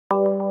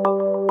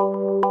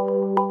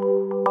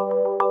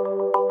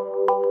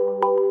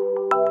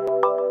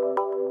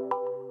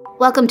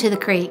Welcome to the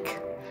Creek.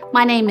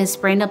 My name is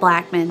Brenda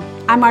Blackman.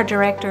 I'm our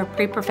Director of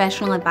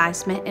Pre-Professional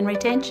Advisement and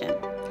Retention.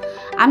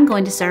 I'm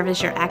going to serve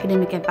as your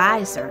academic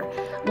advisor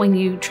when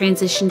you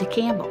transition to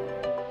Campbell.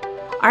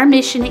 Our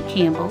mission at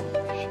Campbell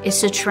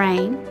is to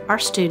train our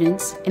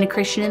students in a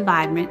Christian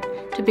environment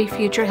to be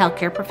future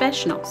healthcare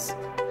professionals.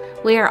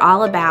 We are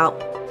all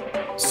about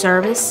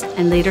service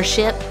and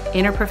leadership,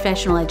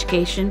 interprofessional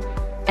education,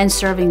 and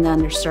serving the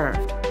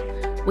underserved.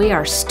 We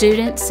are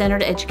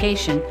student-centered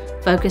education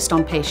focused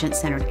on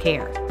patient-centered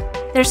care.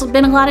 There's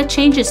been a lot of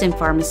changes in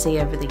pharmacy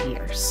over the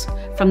years,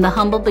 from the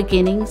humble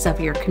beginnings of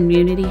your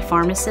community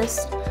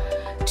pharmacist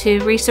to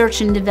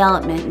research and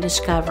development and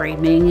discovery,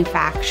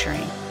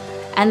 manufacturing,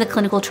 and the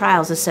clinical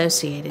trials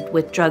associated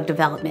with drug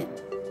development.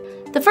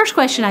 The first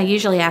question I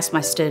usually ask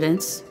my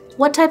students,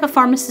 what type of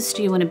pharmacist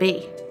do you want to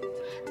be?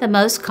 The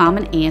most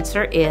common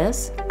answer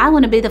is, I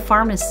want to be the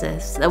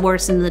pharmacist that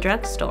works in the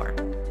drugstore.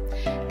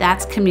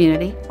 That's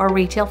community or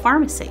retail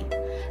pharmacy.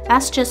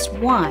 That's just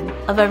one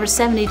of over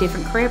 70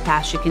 different career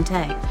paths you can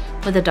take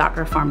with a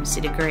Doctor of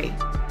Pharmacy degree.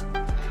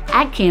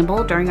 At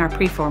Campbell, during our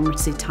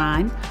pre-pharmacy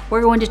time,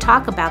 we're going to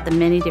talk about the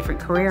many different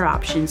career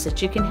options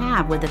that you can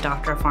have with a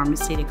Doctor of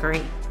Pharmacy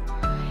degree.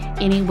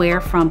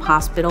 Anywhere from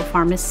hospital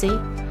pharmacy,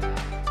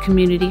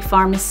 community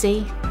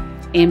pharmacy,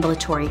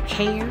 ambulatory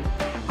care,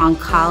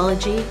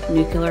 oncology,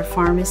 nuclear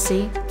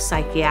pharmacy,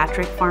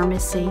 psychiatric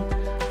pharmacy,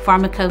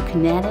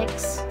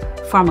 pharmacokinetics,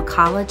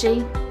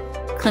 pharmacology,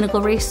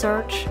 clinical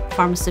research,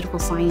 pharmaceutical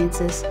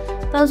sciences.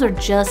 Those are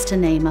just to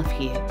name a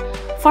few.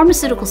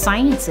 Pharmaceutical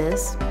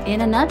sciences,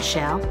 in a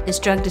nutshell, is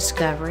drug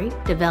discovery,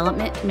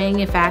 development,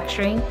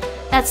 manufacturing,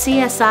 that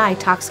CSI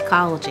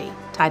toxicology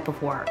type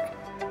of work.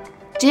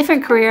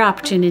 Different career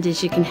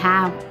opportunities you can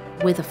have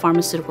with a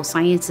pharmaceutical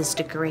sciences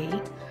degree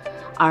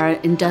are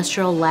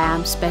industrial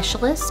lab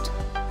specialist,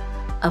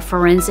 a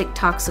forensic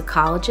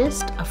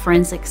toxicologist, a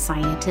forensic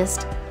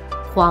scientist,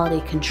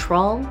 quality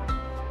control.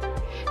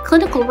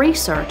 Clinical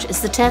research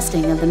is the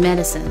testing of the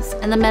medicines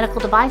and the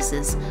medical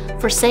devices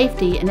for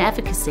safety and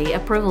efficacy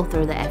approval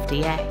through the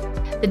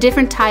FDA. The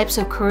different types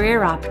of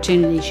career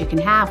opportunities you can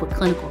have with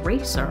clinical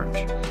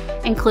research,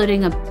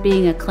 including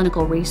being a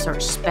clinical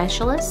research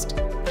specialist,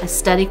 a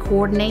study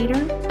coordinator,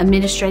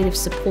 administrative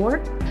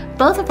support.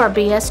 Both of our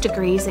BS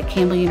degrees at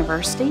Campbell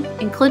University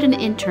include an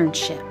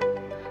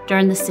internship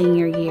during the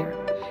senior year.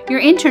 Your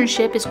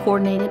internship is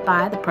coordinated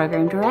by the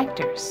program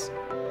directors.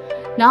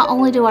 Not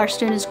only do our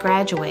students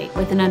graduate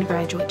with an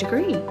undergraduate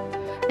degree,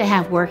 they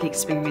have work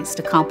experience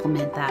to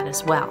complement that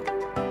as well.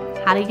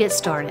 How do you get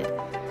started?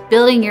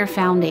 Building your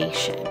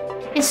foundation.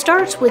 It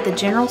starts with the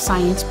general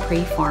science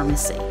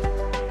pre-pharmacy.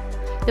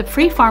 The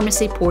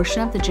pre-pharmacy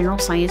portion of the general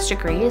science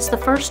degree is the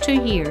first 2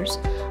 years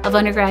of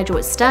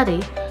undergraduate study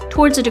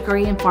towards a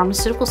degree in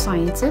pharmaceutical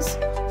sciences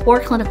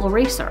or clinical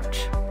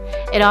research.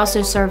 It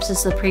also serves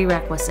as the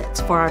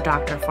prerequisites for our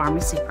Doctor of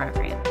Pharmacy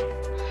program.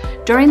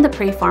 During the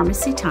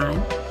pre-pharmacy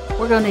time,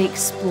 we're going to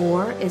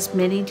explore as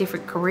many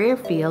different career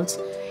fields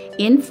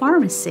in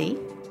pharmacy.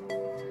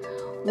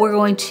 We're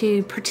going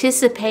to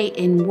participate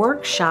in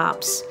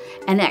workshops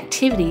and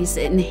activities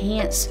that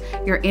enhance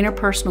your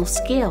interpersonal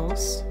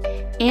skills.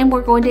 And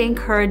we're going to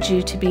encourage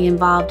you to be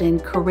involved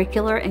in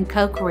curricular and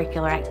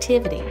co-curricular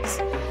activities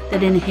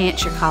that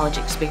enhance your college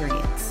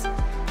experience.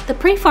 The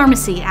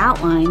pre-pharmacy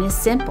outline is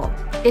simple.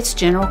 It's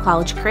general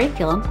college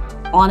curriculum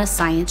on a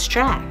science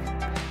track.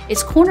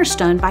 It's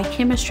cornerstoned by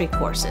chemistry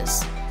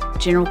courses.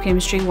 General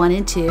Chemistry 1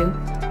 and 2,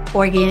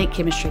 Organic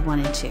Chemistry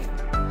 1 and 2.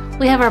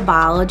 We have our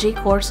biology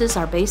courses,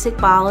 our basic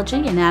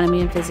biology,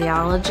 anatomy and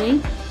physiology,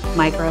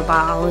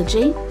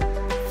 microbiology.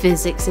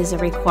 Physics is a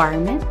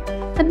requirement.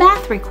 The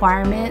math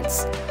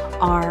requirements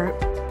are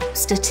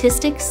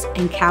statistics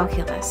and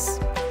calculus.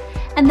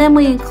 And then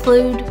we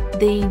include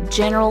the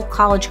general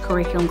college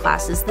curriculum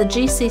classes, the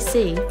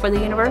GCC for the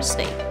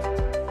university.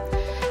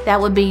 That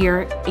would be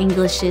your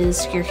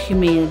Englishes, your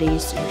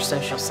humanities, your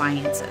social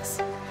sciences.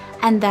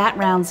 And that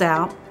rounds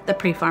out the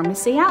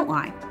pre-pharmacy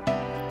outline.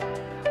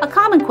 A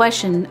common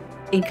question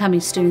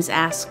incoming students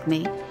ask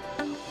me,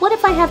 what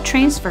if I have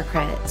transfer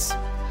credits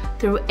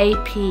through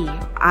AP,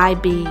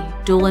 IB,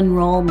 dual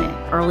enrollment,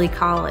 early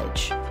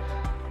college?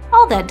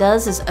 All that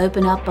does is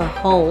open up a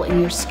hole in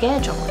your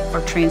schedule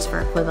for transfer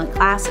equivalent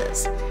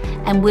classes,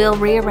 and we'll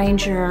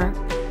rearrange your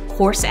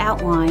course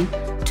outline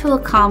to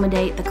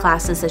accommodate the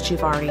classes that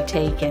you've already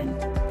taken.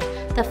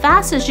 The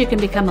fastest you can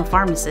become a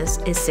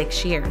pharmacist is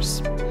 6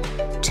 years.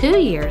 2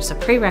 years of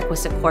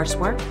prerequisite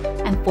coursework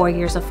and 4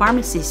 years of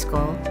pharmacy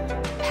school,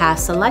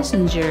 pass the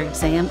licensure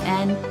exam,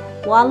 and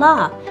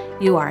voila,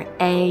 you are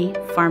a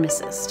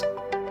pharmacist.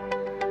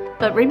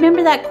 But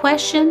remember that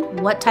question,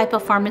 what type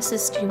of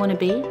pharmacist do you want to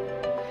be?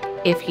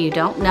 If you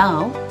don't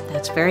know,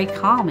 that's very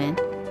common.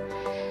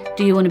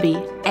 Do you want to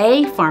be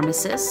a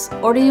pharmacist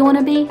or do you want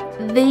to be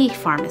the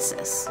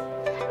pharmacist?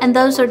 And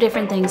those are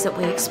different things that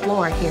we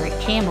explore here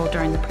at Campbell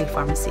during the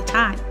pre-pharmacy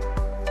time.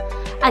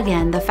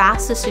 Again, the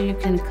fastest you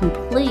can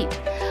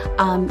complete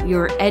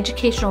your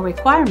educational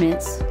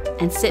requirements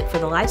and sit for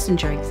the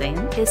licensure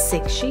exam is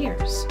 6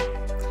 years.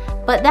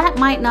 but that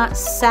might not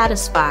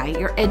satisfy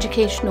your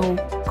educational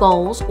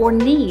goals or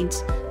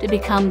needs to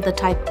become the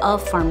type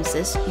of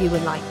pharmacist you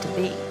would like to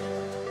be.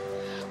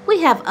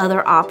 We have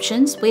other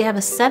options. We have a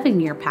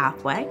 7-year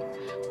pathway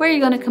where you're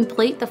going to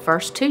complete the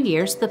first 2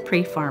 years of the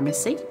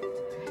pre-pharmacy.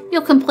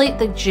 You'll complete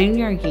the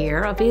junior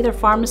year of either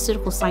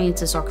pharmaceutical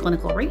sciences or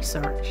clinical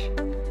research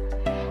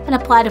and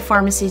apply to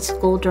pharmacy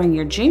school during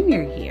your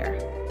junior year.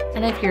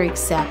 And if you're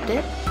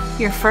accepted,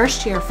 your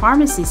first year of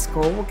pharmacy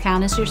school will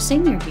count as your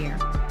senior year.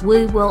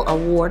 We will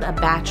award a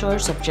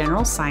Bachelor's of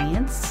General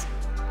Science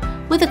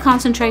with a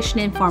concentration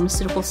in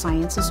pharmaceutical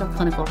sciences or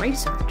clinical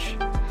research.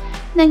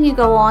 Then you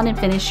go on and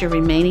finish your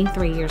remaining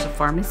 3 years of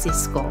pharmacy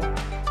school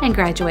and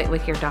graduate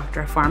with your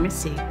Doctor of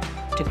Pharmacy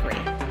degree.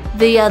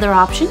 The other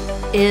option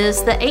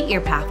is the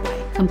 8-year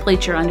pathway.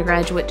 Complete your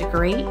undergraduate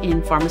degree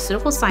in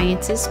pharmaceutical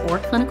sciences or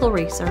clinical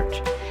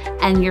research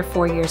and your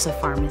 4 years of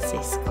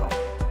pharmacy school.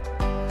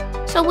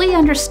 So we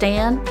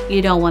understand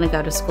you don't want to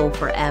go to school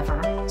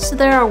forever. So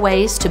there are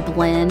ways to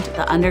blend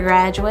the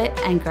undergraduate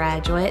and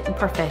graduate and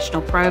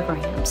professional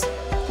programs.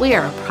 We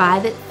are a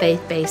private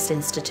faith-based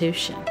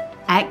institution.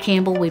 At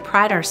Campbell, we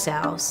pride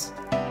ourselves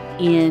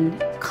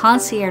in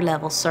concierge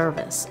level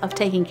service of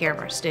taking care of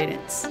our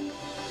students.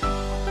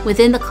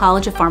 Within the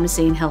College of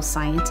Pharmacy and Health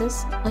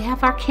Sciences, we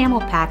have our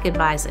Campbell PAC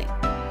Advising,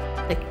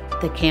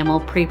 the Campbell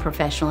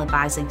Pre-Professional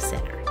Advising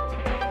Center.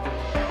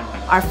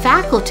 Our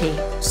faculty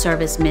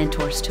serve as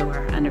mentors to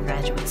our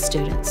undergraduate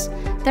students.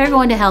 They're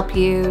going to help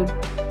you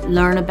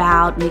learn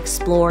about and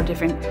explore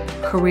different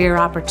career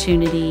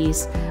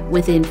opportunities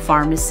within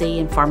pharmacy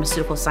and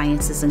pharmaceutical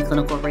sciences and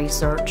clinical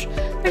research.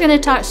 They're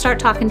going to start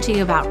talking to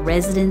you about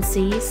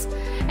residencies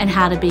and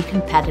how to be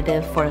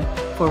competitive for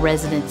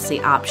residency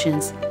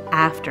options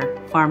after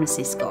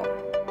pharmacy school.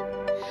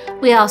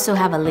 We also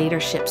have a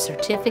leadership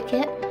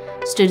certificate.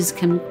 Students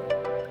can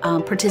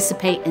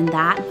participate in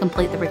that and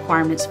complete the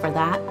requirements for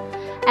that.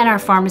 And our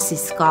Pharmacy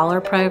Scholar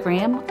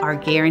program, our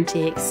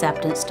guarantee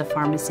acceptance to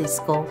pharmacy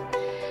school.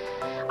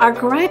 Our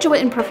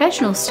graduate and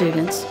professional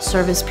students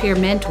serve as peer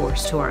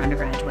mentors to our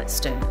undergraduate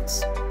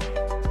students.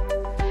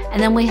 And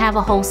then we have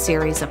a whole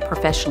series of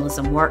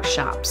professionalism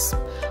workshops,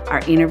 our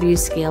interview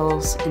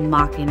skills and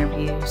mock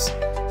interviews,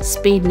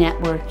 speed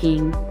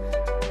networking,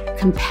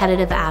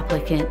 competitive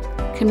applicant,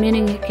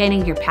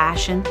 communicating your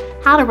passion,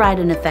 how to write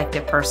an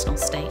effective personal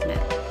statement.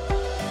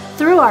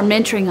 Through our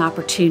mentoring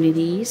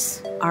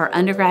opportunities, our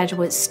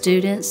undergraduate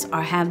students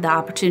have the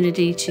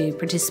opportunity to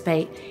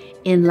participate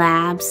in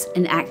labs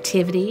and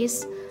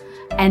activities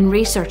and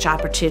research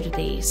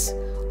opportunities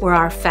where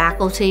our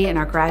faculty and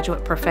our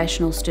graduate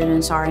professional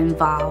students are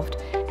involved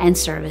and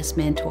serve as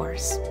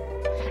mentors.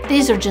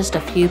 These are just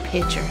a few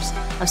pictures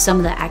of some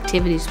of the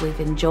activities we've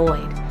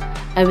enjoyed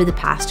over the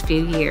past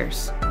few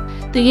years.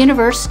 The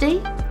university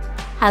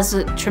has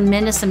a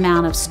tremendous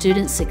amount of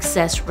student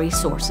success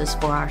resources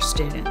for our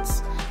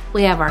students.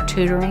 We have our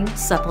tutoring,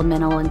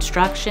 supplemental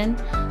instruction,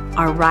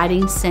 our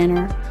writing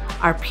center,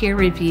 our peer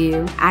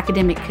review,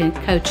 academic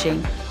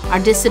coaching, our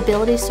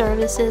disability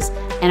services,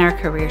 and our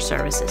career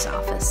services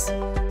office.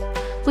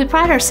 We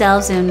pride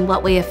ourselves in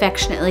what we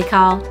affectionately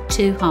call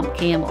 2 hump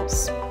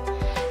Campbells.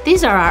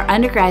 These are our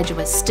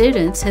undergraduate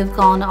students who've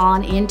gone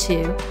on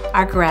into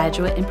our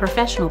graduate and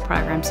professional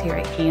programs here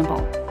at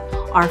Campbell.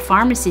 Our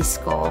pharmacy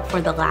school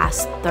for the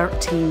last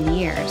 13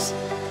 years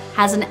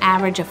has an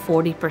average of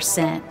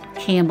 40%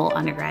 Campbell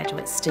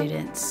undergraduate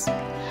students.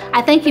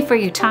 I thank you for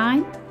your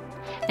time,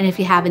 and if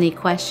you have any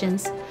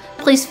questions,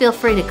 please feel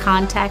free to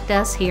contact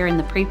us here in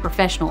the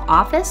pre-professional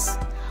office.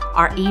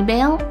 Our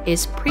email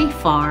is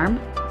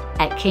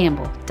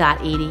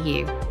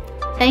prepharm@campbell.edu.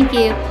 Thank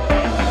you.